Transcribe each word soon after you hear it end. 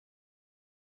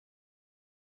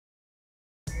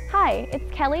Hi, it's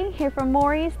Kelly here from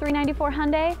Morrie's 394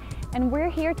 Hyundai, and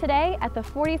we're here today at the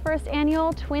 41st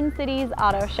Annual Twin Cities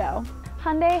Auto Show.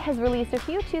 Hyundai has released a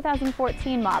few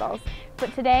 2014 models,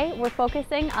 but today we're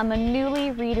focusing on the newly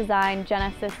redesigned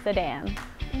Genesis sedan.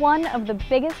 One of the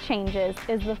biggest changes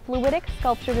is the Fluidic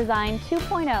Sculpture Design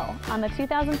 2.0 on the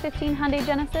 2015 Hyundai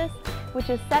Genesis,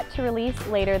 which is set to release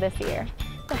later this year.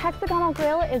 The hexagonal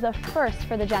grille is a first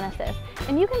for the Genesis,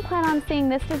 and you can plan on seeing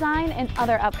this design in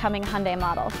other upcoming Hyundai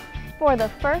models. For the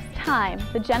first time,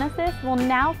 the Genesis will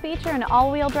now feature an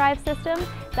all-wheel drive system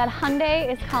that Hyundai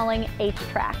is calling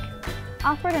H-Track.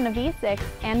 Offered in a V6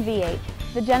 and V8,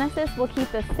 the Genesis will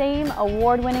keep the same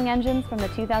award-winning engines from the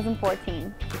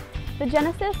 2014. The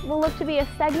Genesis will look to be a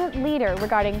segment leader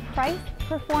regarding price,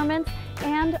 performance,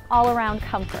 and all-around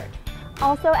comfort.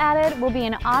 Also added will be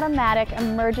an automatic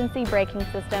emergency braking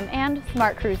system and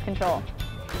smart cruise control.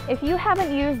 If you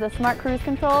haven't used the smart cruise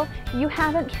control, you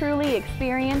haven't truly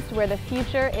experienced where the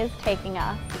future is taking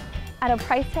us. At a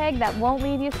price tag that won't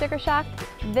leave you sticker shocked,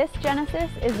 this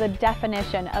Genesis is the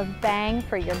definition of bang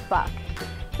for your buck.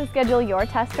 To schedule your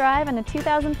test drive in a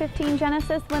 2015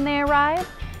 Genesis when they arrive,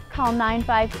 call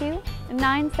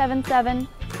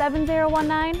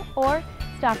 952-977-7019 or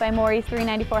stop by Morrie's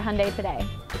 394 Hyundai today.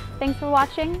 Thanks for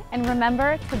watching, and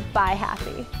remember to buy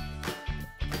happy.